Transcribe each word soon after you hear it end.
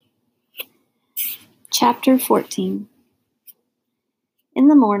Chapter 14. In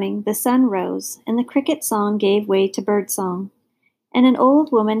the morning the sun rose, and the cricket song gave way to bird song, and an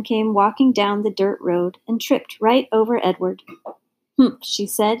old woman came walking down the dirt road and tripped right over Edward. "Humph," she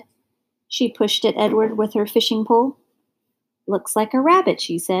said. She pushed at Edward with her fishing pole. "Looks like a rabbit,"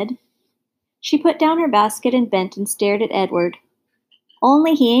 she said. She put down her basket and bent and stared at Edward.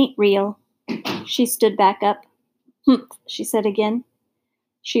 "Only he ain't real." She stood back up. "Humph," she said again.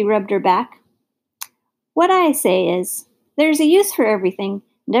 She rubbed her back. "What I say is, there's a use for everything,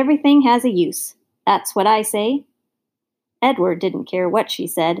 and everything has a use. That's what I say." Edward didn't care what she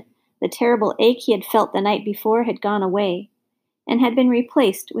said. The terrible ache he had felt the night before had gone away, and had been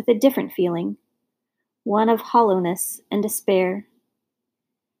replaced with a different feeling, one of hollowness and despair.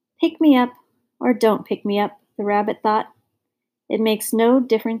 "Pick me up, or don't pick me up," the rabbit thought. "It makes no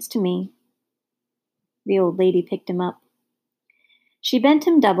difference to me." The old lady picked him up. She bent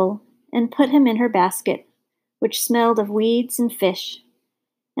him double and put him in her basket, which smelled of weeds and fish,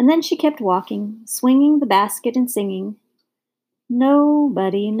 and then she kept walking, swinging the basket and singing,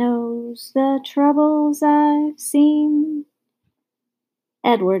 "Nobody knows the troubles I've seen."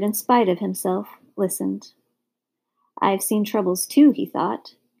 Edward, in spite of himself, listened. "I've seen troubles too," he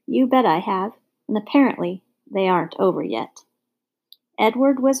thought. "You bet I have, and apparently they aren't over yet."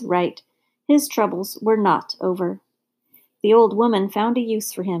 Edward was right. His troubles were not over. The old woman found a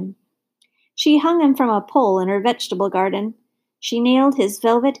use for him. She hung him from a pole in her vegetable garden. She nailed his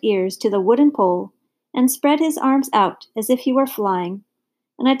velvet ears to the wooden pole, and spread his arms out as if he were flying,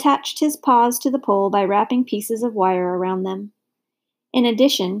 and attached his paws to the pole by wrapping pieces of wire around them. In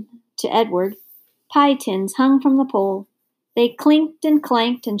addition to Edward, pie tins hung from the pole. They clinked and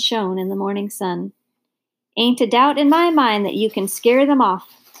clanked and shone in the morning sun. "Ain't a doubt in my mind that you can scare them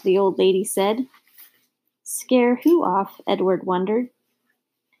off," the old lady said. Scare who off? Edward wondered.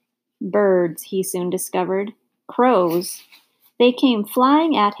 Birds, he soon discovered. Crows. They came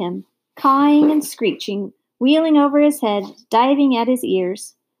flying at him, cawing and screeching, wheeling over his head, diving at his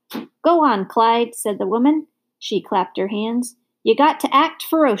ears. "Go on, Clyde," said the woman. She clapped her hands. "You got to act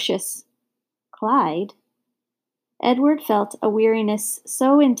ferocious." Clyde? Edward felt a weariness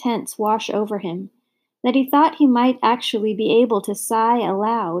so intense wash over him that he thought he might actually be able to sigh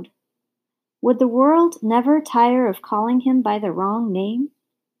aloud. Would the world never tire of calling him by the wrong name?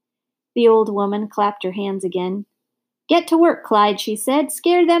 The old woman clapped her hands again. "Get to work, Clyde," she said.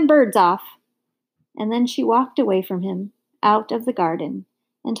 "Scare them birds off." And then she walked away from him, out of the garden,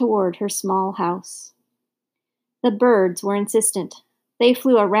 and toward her small house. The birds were insistent. They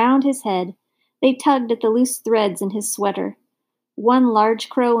flew around his head. They tugged at the loose threads in his sweater. One large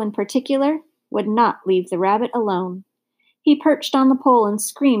crow in particular would not leave the rabbit alone. He perched on the pole and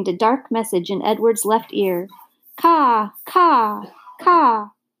screamed a dark message in Edward's left ear. "Caw, caw, caw,"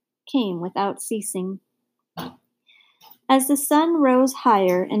 came without ceasing. As the sun rose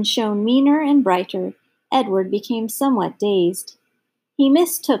higher and shone meaner and brighter, Edward became somewhat dazed. He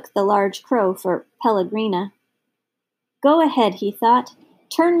mistook the large crow for Pellegrina. "Go ahead," he thought.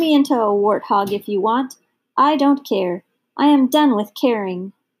 "Turn me into a warthog if you want. I don't care. I am done with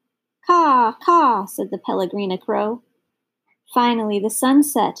caring." "Caw, caw," said the Pellegrina crow. Finally the sun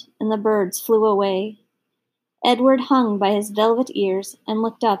set and the birds flew away. Edward hung by his velvet ears and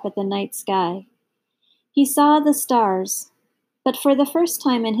looked up at the night sky. He saw the stars, but for the first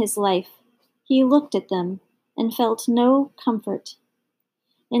time in his life, he looked at them and felt no comfort.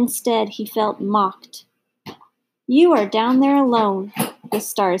 Instead, he felt mocked. "You are down there alone," the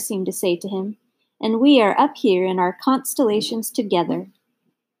stars seemed to say to him, "and we are up here in our constellations together."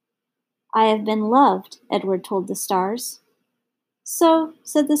 "I have been loved," Edward told the stars. "So,"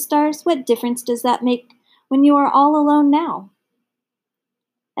 said the stars, "what difference does that make when you are all alone now?"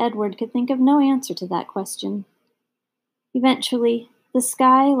 Edward could think of no answer to that question. Eventually, the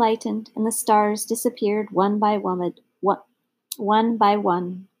sky lightened and the stars disappeared one by one.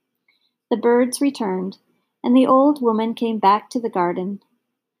 The birds returned, and the old woman came back to the garden.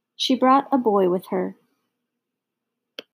 She brought a boy with her,